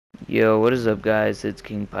Yo, what is up guys? It's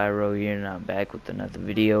King Pyro here and I'm back with another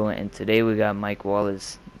video, and today we got Mike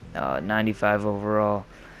Wallace, 95 overall.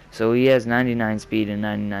 So he has 99 speed and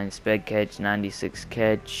 99 sped catch, 96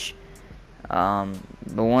 catch. But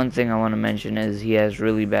one thing I want to mention is he has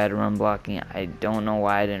really bad run blocking. I don't know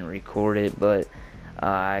why I didn't record it, but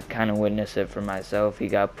I kind of witnessed it for myself. He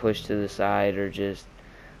got pushed to the side or just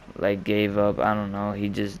like gave up. I don't know.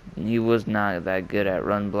 He was not that good at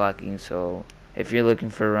run blocking, so if you're looking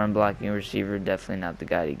for a run blocking receiver, definitely not the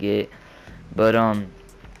guy to get. But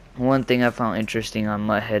one thing I found interesting on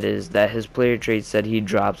Mutthead is that his player trait said he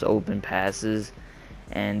drops open passes,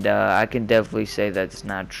 and I can definitely say that's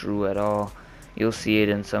not true at all. You'll see it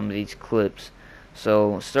in some of these clips.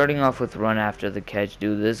 So starting off with run after the catch,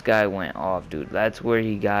 dude, this guy went off, dude. That's where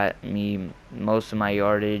he got me most of my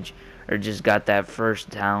yardage, or just got that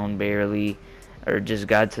first down barely, or just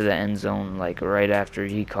got to the end zone like right after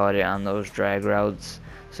he caught it on those drag routes.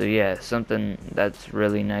 So yeah, something that's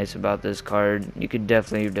really nice about this card. You could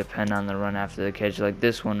definitely depend on the run after the catch, like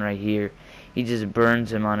this one right here. He just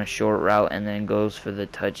burns him on a short route and then goes for the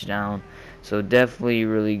touchdown. So definitely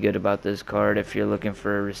really good about this card if you're looking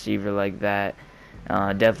for a receiver like that.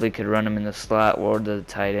 Definitely could run him in the slot or the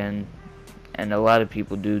tight end, and a lot of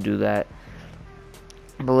people do that.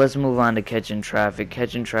 But let's move on to catching traffic.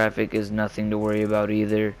 Catching traffic is nothing to worry about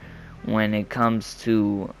either when it comes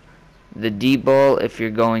to the deep ball if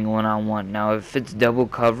you're going one-on-one. Now if it's double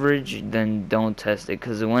coverage, then don't test it,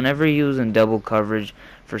 because whenever he was in double coverage,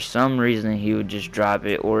 for some reason he would just drop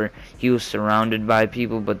it, or he was surrounded by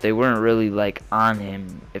people but they weren't really like on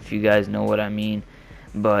him, if you guys know what I mean.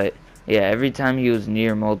 But yeah, every time he was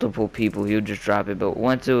near multiple people he would just drop it. But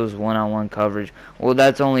once it was one-on-one coverage, well,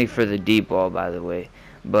 that's only for the deep ball, by the way.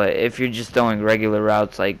 But if you're just throwing regular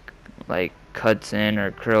routes like cuts in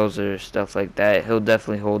or curls or stuff like that, he'll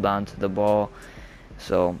definitely hold on to the ball.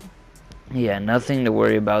 So yeah, nothing to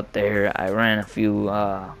worry about there. I ran a few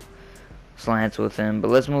slants with him.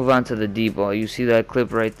 But let's move on to the deep ball. You see that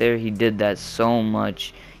clip right there? He did that so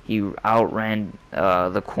much. He outran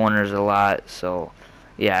the corners a lot. So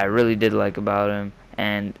yeah, I really did like about him.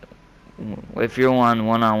 And if you're on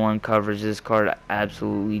one-on-one coverage, this card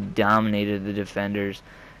absolutely dominated the defenders.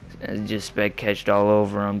 Just spec catched all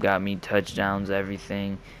over him, got me touchdowns,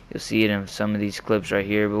 everything. You'll see it in some of these clips right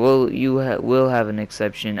here. But will have an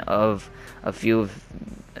exception of a few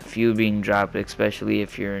being dropped, especially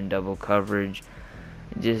if you're in double coverage.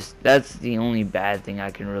 Just that's the only bad thing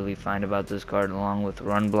I can really find about this card, along with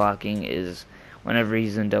run blocking, is whenever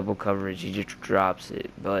he's in double coverage he just drops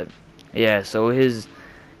it. But yeah, so he's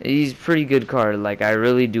pretty good card. Like, I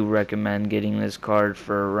really do recommend getting this card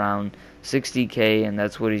for around 60k, and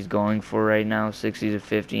that's what he's going for right now, 60 to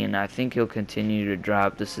 50, and I think he'll continue to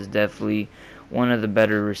drop. This is definitely one of the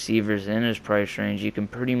better receivers in his price range. You can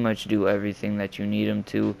pretty much do everything that you need him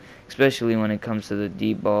to, especially when it comes to the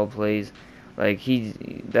deep ball plays. Like,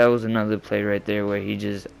 that was another play right there where he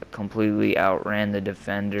just completely outran the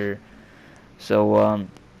defender. So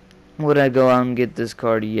would I go out and get this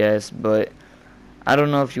card? Yes, but I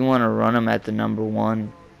don't know if you want to run him at the number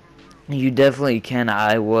 1. You definitely can.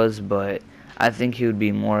 I was, but I think he would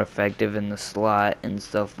be more effective in the slot and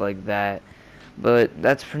stuff like that. But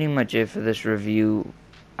that's pretty much it for this review.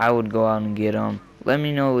 I would go out and get him. Let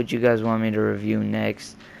me know what you guys want me to review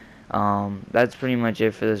next. That's pretty much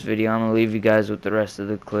it for this video. I'm gonna leave you guys with the rest of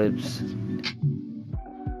the clips.